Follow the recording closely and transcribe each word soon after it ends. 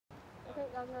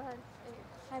go ahead.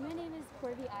 Hi, my name is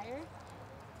Corby Iyer,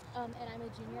 and I'm a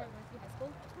junior at Northview High School.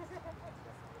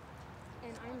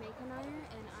 And I'm Macon Iyer,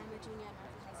 and I'm a junior at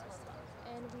Northview High School as well.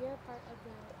 And we are part of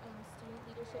the Student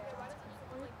Leadership Joint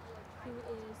Committee, who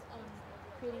is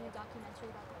creating a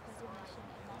documentary about the preservation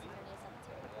of Mount Vernon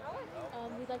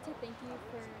Cemetery. We'd like to thank you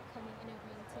for coming and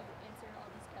agreeing to answer all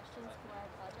these questions for our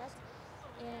project.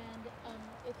 And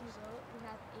if you will, we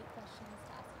have 8 questions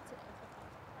to ask you today.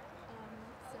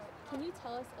 So, can you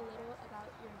tell us a little about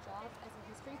your job as a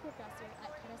history professor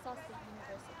at Kennesaw State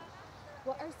University?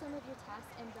 What are some of your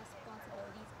tasks and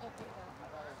responsibilities of your job?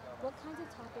 What kinds of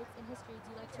topics in history do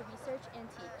you like to research and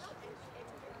teach?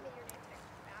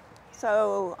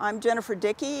 So I'm Jennifer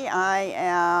Dickey. I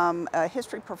am a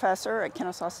history professor at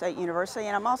Kennesaw State University,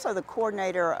 and I'm also the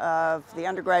coordinator of the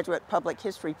undergraduate public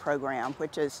history program,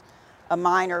 which is a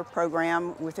minor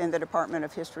program within the Department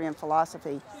of History and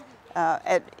Philosophy.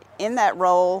 In that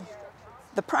role,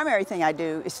 the primary thing I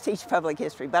do is teach public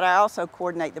history, but I also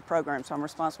coordinate the program. So I'm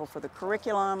responsible for the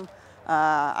curriculum.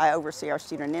 I oversee our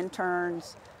student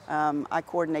interns. I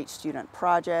coordinate student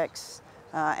projects.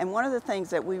 And one of the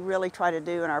things that we really try to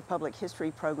do in our public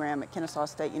history program at Kennesaw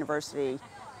State University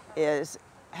is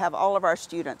have all of our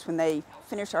students, when they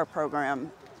finish our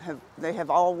program, they have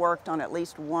all worked on at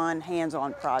least one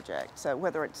hands-on project. So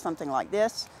whether it's something like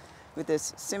this, with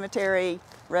this cemetery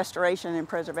restoration and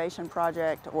preservation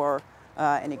project, or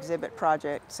an exhibit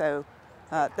project. So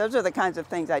those are the kinds of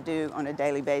things I do on a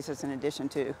daily basis in addition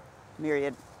to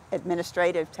myriad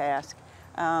administrative tasks.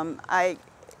 My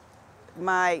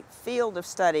field of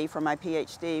study for my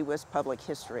PhD was public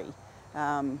history,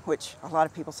 which a lot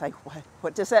of people say,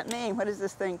 what does that mean? What is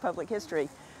this thing, public history?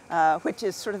 Which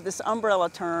is sort of this umbrella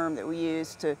term that we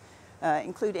use to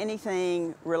include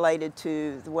anything related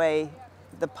to the way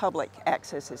the public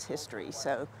accesses history.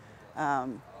 So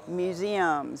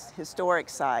museums, historic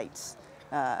sites,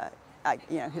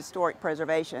 historic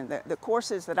preservation. The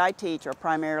courses that I teach are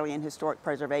primarily in historic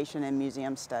preservation and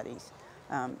museum studies.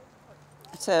 I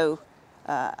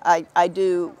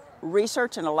do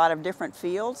research in a lot of different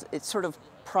fields. It's sort of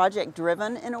project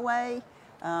driven in a way.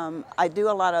 I do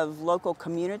a lot of local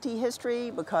community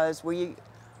history because we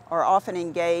are often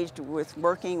engaged with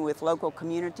working with local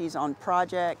communities on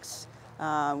projects.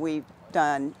 We've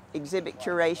done exhibit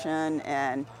curation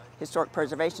and historic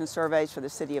preservation surveys for the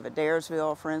city of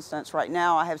Adairsville, for instance. Right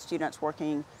now I have students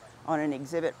working on an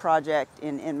exhibit project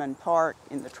in Inman Park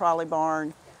in the trolley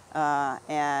barn.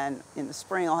 And in the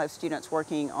spring I'll have students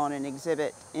working on an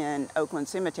exhibit in Oakland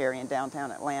Cemetery in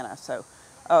downtown Atlanta. So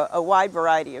a wide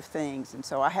variety of things, and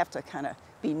so I have to kind of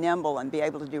be nimble and be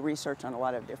able to do research on a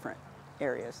lot of different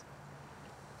areas.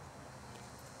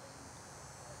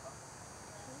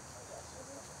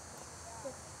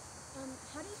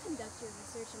 How do you conduct your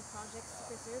research and projects to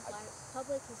preserve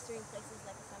public history in places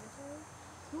like a cemetery?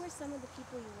 Who are some of the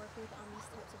people you work with on these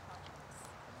types of projects?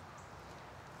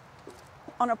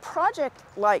 On a project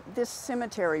like this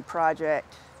cemetery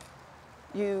project,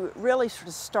 you really sort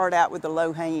of start out with the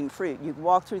low-hanging fruit. You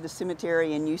walk through the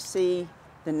cemetery and you see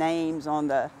the names on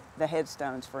the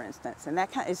headstones, for instance, and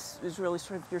that kind of is really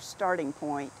sort of your starting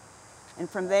point. And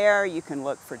from there you can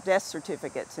look for death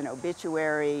certificates and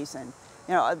obituaries, and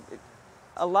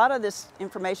a lot of this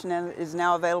information is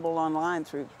now available online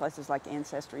through places like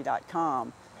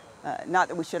Ancestry.com. Not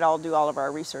that we should all do all of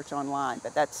our research online,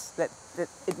 but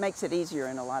it makes it easier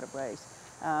in a lot of ways.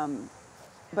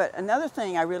 But another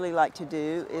thing I really like to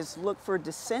do is look for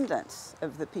descendants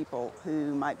of the people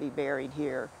who might be buried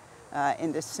here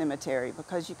in this cemetery,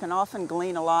 because you can often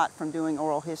glean a lot from doing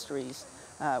oral histories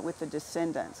with the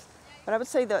descendants. But I would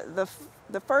say the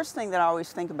first thing that I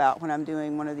always think about when I'm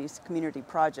doing one of these community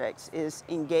projects is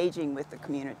engaging with the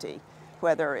community,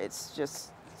 whether it's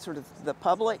just sort of the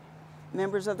public,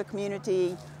 members of the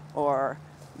community, or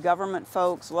government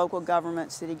folks, local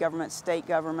government, city government, state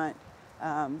government.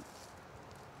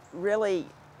 Really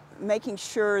making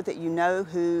sure that you know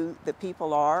who the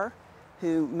people are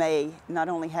who may not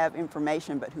only have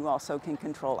information but who also can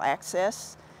control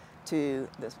access to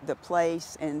the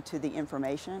place and to the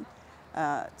information.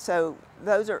 So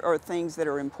those are things that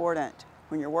are important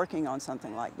when you're working on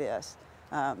something like this.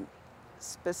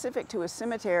 Specific to a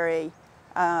cemetery,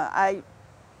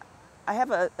 I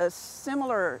have a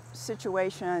similar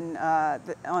situation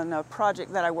on a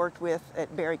project that I worked with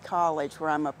at Berry College, where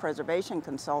I'm a preservation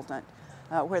consultant,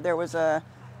 where there was a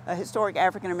historic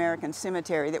African American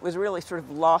cemetery that was really sort of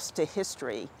lost to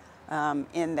history,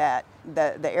 in that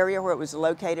the area where it was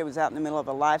located was out in the middle of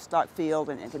a livestock field,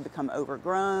 and it had become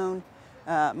overgrown,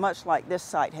 much like this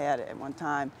site had at one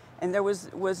time. And there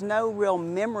was no real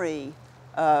memory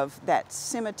of that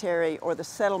cemetery or the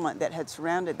settlement that had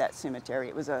surrounded that cemetery.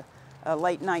 It was a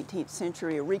late 19th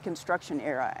century, a Reconstruction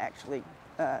era actually,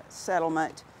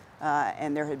 settlement,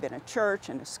 and there had been a church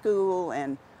and a school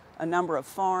and a number of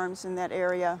farms in that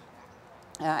area.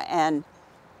 Really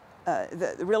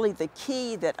the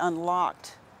key that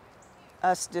unlocked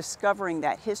us discovering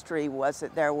that history was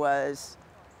that there was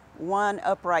one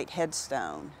upright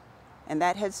headstone, and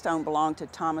that headstone belonged to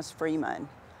Thomas Freeman,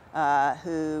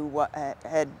 who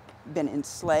had been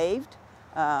enslaved.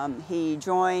 He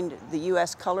joined the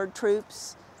U.S. colored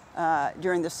troops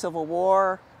during the Civil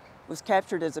War, was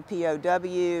captured as a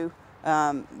POW,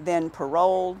 then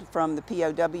paroled from the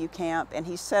POW camp, and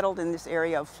he settled in this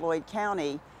area of Floyd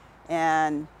County.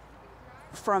 And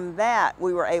from that,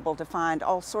 we were able to find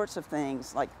all sorts of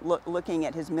things, like looking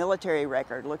at his military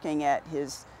record, looking at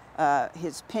his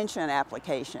pension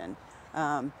application.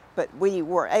 But we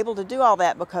were able to do all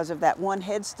that because of that one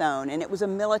headstone, and it was a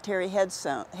military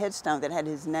headstone that had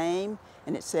his name,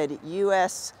 and it said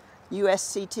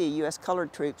USCT, U.S.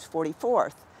 Colored Troops,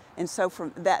 44th. And so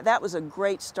from that was a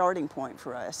great starting point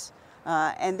for us.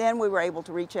 And then we were able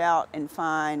to reach out and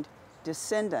find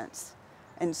descendants.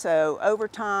 And so over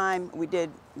time, we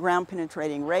did ground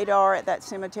penetrating radar at that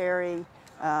cemetery.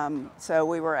 So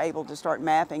we were able to start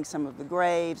mapping some of the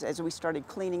graves. As we started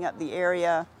cleaning up the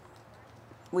area,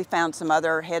 we found some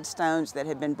other headstones that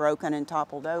had been broken and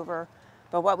toppled over.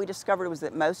 But what we discovered was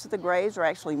that most of the graves were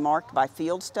actually marked by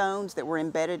field stones that were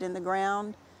embedded in the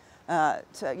ground.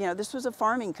 So, you know, this was a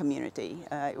farming community.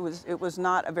 It was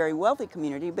not a very wealthy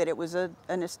community, but it was an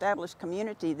established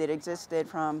community that existed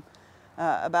from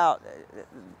about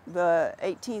the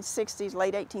 1860s,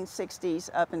 late 1860s,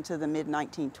 up into the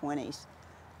mid-1920s.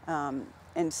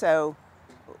 And so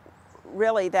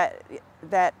really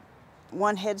that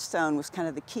one headstone was kind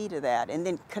of the key to that, and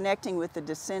then connecting with the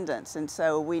descendants. And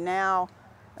so we now,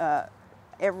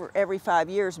 every 5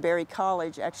 years, Berry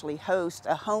College actually hosts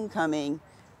a homecoming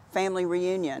family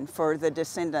reunion for the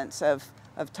descendants of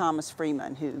Thomas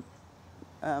Freeman, who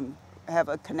have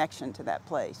a connection to that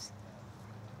place.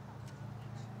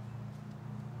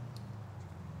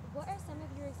 What are some of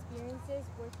your experiences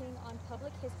working on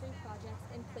public history projects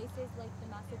in places like the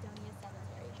Macedonia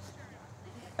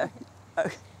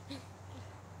Cemetery?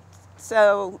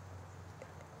 So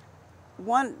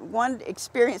one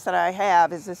experience that I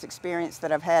have is this experience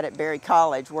that I've had at Berry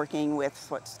College working with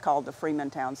what's called the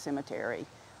Freemantown Cemetery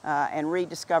and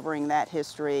rediscovering that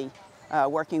history,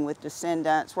 working with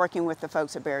descendants, working with the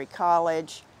folks at Berry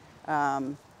College,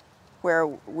 where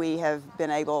we have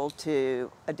been able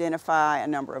to identify a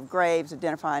number of graves,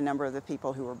 identify a number of the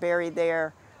people who were buried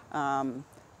there.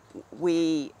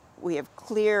 We have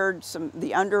cleared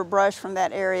the underbrush from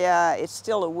that area. It's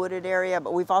still a wooded area,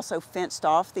 but we've also fenced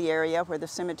off the area where the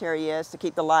cemetery is to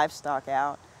keep the livestock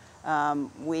out.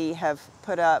 We have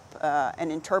put up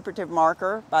an interpretive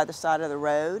marker by the side of the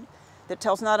road that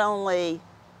tells not only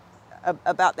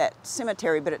about that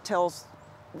cemetery, but it tells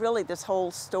really this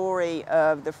whole story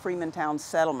of the Freemantown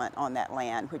settlement on that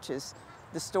land, which is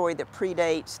the story that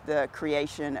predates the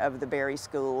creation of the Berry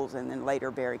schools and then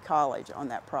later Berry College on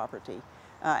that property.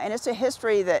 And it's a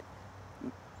history that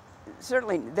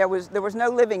certainly there was no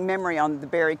living memory on the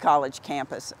Berry College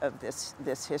campus of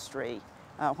this history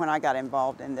when I got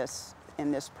involved in this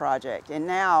project. And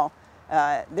now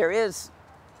there is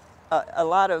a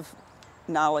lot of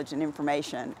knowledge and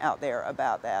information out there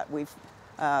about that.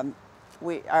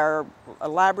 Our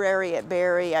library at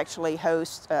Berry actually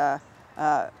hosts a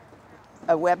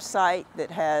website that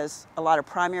has a lot of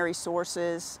primary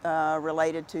sources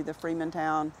related to the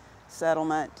Freemantown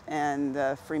settlement and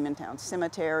the Freemantown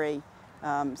Cemetery.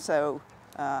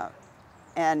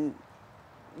 And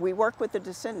we work with the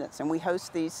descendants, and we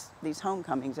host these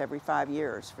homecomings every 5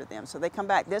 years for them. So they come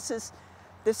back. This is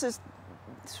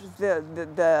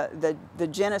the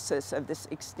genesis of this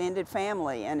extended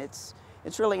family, and it's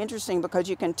really interesting because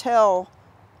you can tell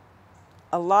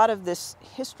a lot of this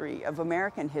history of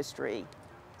American history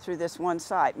through this one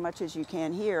site, much as you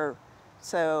can here.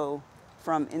 So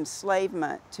from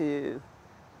enslavement to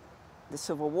the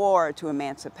Civil War to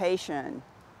emancipation,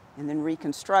 and then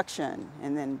Reconstruction,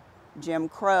 and then Jim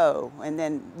Crow, and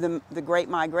then the Great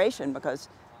Migration, because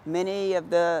many of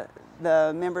the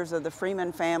members of the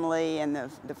Freeman family and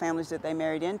the families that they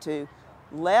married into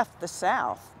left the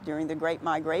South during the Great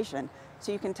Migration.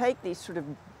 So you can take these sort of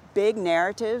big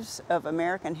narratives of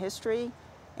American history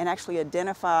and actually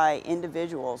identify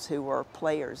individuals who were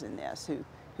players in this, who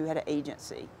had an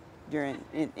agency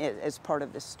as part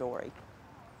of this story.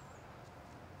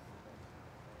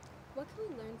 What can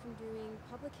we learn from doing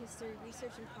public history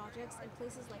research and projects in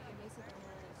places like the Macedonia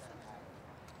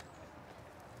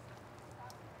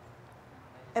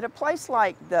At a place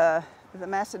like the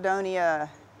Macedonia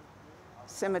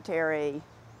Cemetery,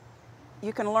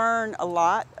 you can learn a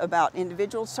lot about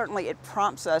individuals. Certainly it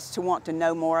prompts us to want to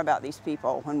know more about these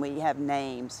people when we have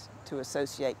names to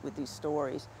associate with these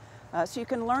stories. So you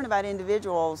can learn about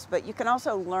individuals, but you can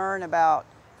also learn about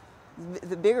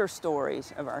the bigger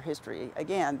stories of our history.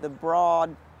 Again, the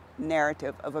broad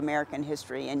narrative of American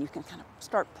history, and you can kind of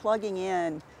start plugging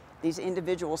in these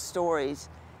individual stories,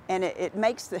 and it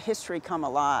makes the history come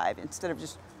alive instead of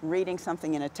just reading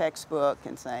something in a textbook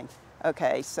and saying,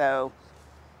 okay, so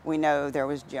we know there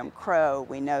was Jim Crow,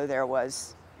 we know there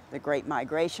was the Great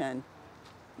Migration.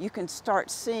 You can start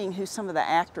seeing who some of the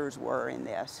actors were in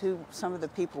this, who some of the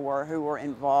people were who were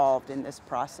involved in this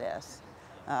process,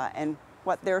 and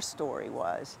what their story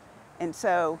was. And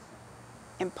so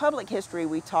in public history,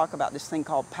 we talk about this thing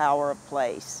called power of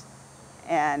place.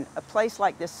 And a place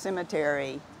like this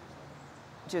cemetery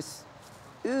just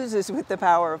oozes with the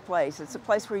power of place. It's a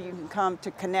place where you can come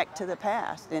to connect to the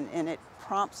past, and it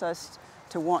prompts us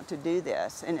to want to do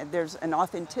this. And there's an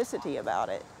authenticity about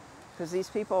it, because these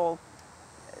people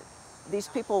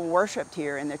worshiped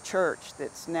here in the church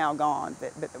that's now gone,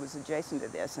 but that was adjacent to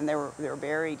this, and they were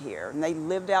buried here, and they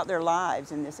lived out their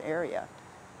lives in this area.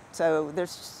 So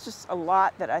there's just a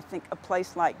lot that I think a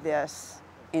place like this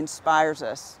inspires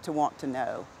us to want to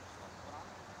know.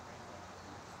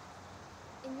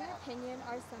 In your opinion,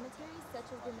 are cemeteries such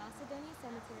as the Macedonia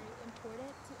Cemetery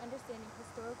important to understanding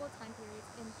historical time periods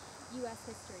in U.S.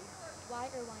 history? Why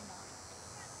or why not?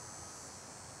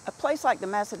 A place like the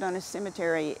Macedonia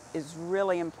Cemetery is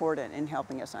really important in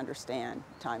helping us understand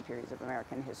time periods of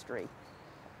American history.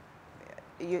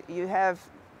 You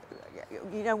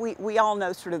know, we all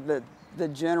know sort of the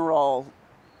general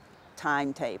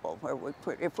timetable where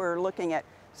if we're looking at,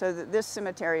 so that this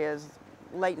cemetery is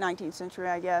late 19th century,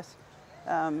 I guess.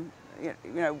 You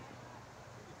know,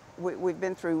 we've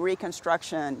been through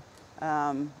Reconstruction,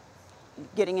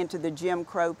 getting into the Jim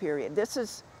Crow period. This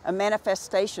is a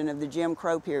manifestation of the Jim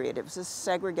Crow period. It was a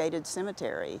segregated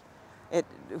cemetery,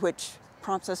 which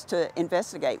prompts us to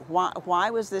investigate why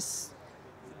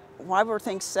were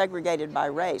things segregated by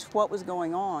race? What was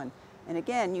going on? And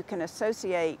again, you can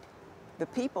associate the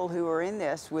people who are in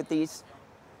this with these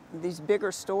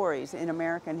bigger stories in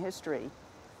American history.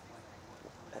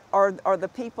 Are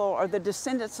the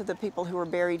descendants of the people who were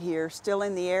buried here still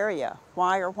in the area?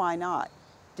 Why or why not?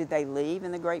 Did they leave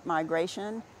in the Great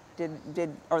Migration?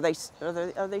 Are they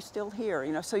still here?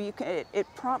 You know, so it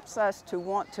prompts us to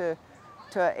want to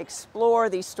explore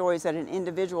these stories at an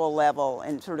individual level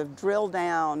and sort of drill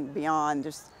down beyond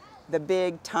just the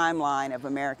big timeline of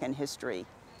American history.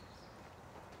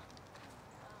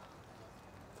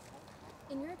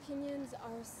 In your opinions,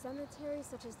 are cemeteries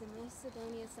such as the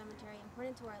Macedonia Cemetery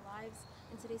important to our lives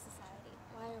in today's society?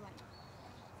 Why or why not?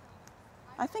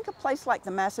 I think a place like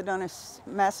the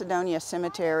Macedonia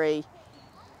Cemetery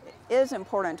is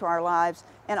important to our lives,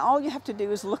 and all you have to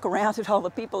do is look around at all the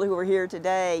people who are here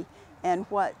today and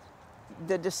what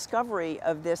the discovery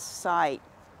of this site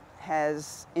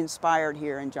has inspired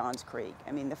here in Johns Creek.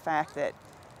 I mean, the fact that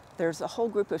there's a whole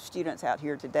group of students out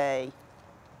here today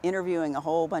interviewing a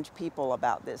whole bunch of people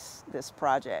about this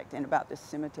project and about this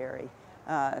cemetery.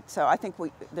 So I think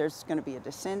there's going to be a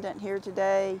descendant here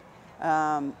today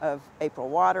of April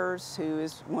Waters, who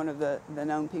is one of the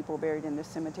known people buried in this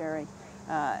cemetery.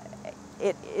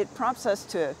 It prompts us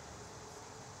to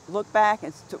look back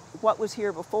as to what was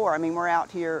here before. I mean, we're out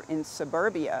here in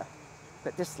suburbia,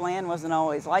 but this land wasn't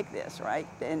always like this, right?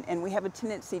 And we have a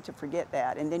tendency to forget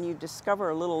that. And then you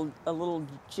discover a little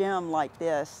gem like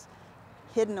this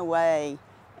hidden away,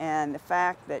 and the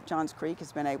fact that Johns Creek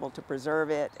has been able to preserve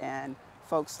it, and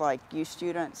folks like you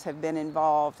students have been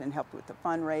involved and helped with the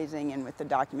fundraising and with the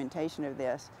documentation of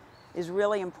this, is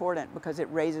really important because it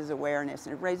raises awareness,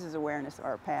 and it raises awareness of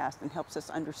our past and helps us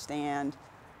understand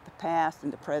the past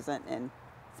and the present and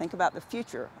think about the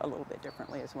future a little bit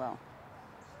differently as well.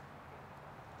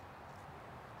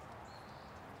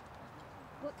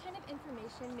 What kind of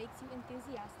information makes you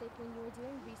enthusiastic when you are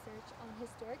doing research on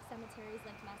historic cemeteries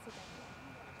like Macedonia?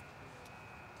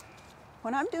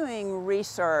 When I'm doing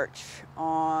research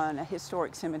on a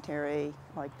historic cemetery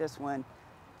like this one,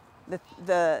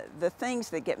 the things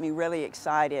that get me really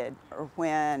excited are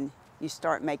when you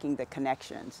start making the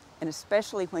connections, and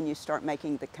especially when you start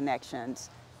making the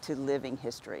connections to living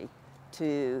history,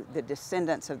 to the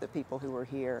descendants of the people who were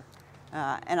here.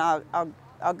 And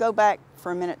I'll go back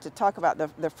for a minute to talk about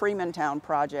the Freemantown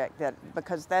project,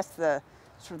 because that's the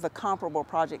sort of the comparable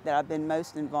project that I've been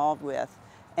most involved with,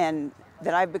 and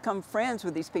that I've become friends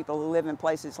with these people who live in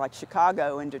places like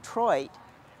Chicago and Detroit,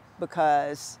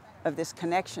 because of this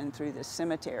connection through this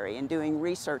cemetery and doing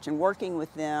research and working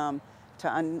with them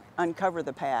to uncover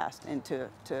the past and to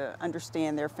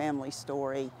understand their family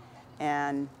story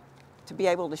and to be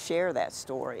able to share that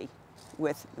story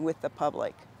with the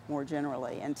public more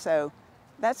generally. And so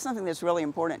that's something that's really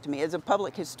important to me. As a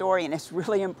public historian, it's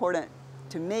really important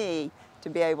to me to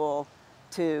be able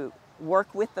to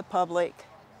work with the public,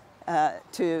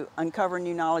 to uncover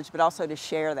new knowledge, but also to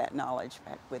share that knowledge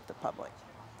back with the public.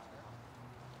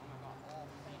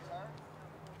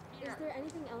 Is there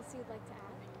anything else you'd like to add?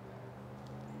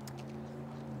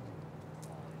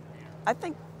 I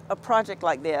think a project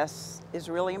like this is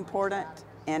really important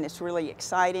and it's really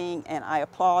exciting, and I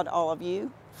applaud all of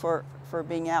you for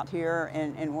being out here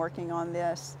and working on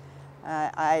this.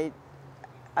 I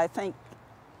think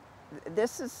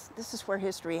this is where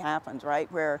history happens,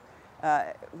 right? Where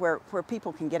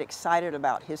people can get excited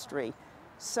about history.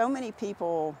 So many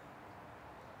people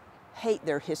hate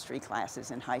their history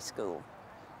classes in high school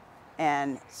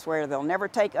and swear they'll never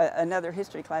take another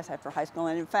history class after high school.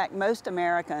 And in fact, most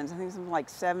Americans, I think something like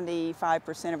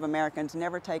 75% of Americans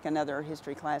never take another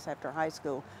history class after high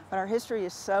school. But our history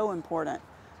is so important.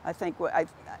 I think,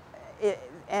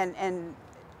 and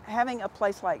having a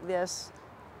place like this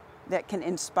that can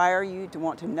inspire you to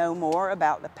want to know more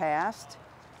about the past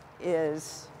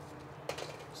is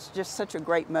just such a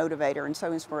great motivator and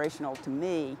so inspirational to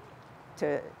me,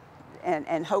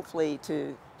 and hopefully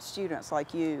to students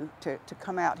like you to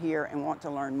come out here and want to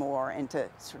learn more and to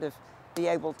sort of be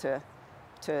able to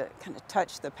kind of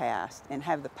touch the past and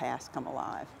have the past come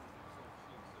alive.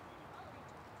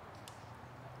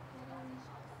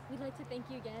 We'd like to thank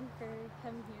you again for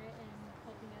coming here and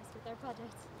helping us with our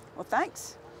project. Well,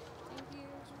 thanks. Thank you.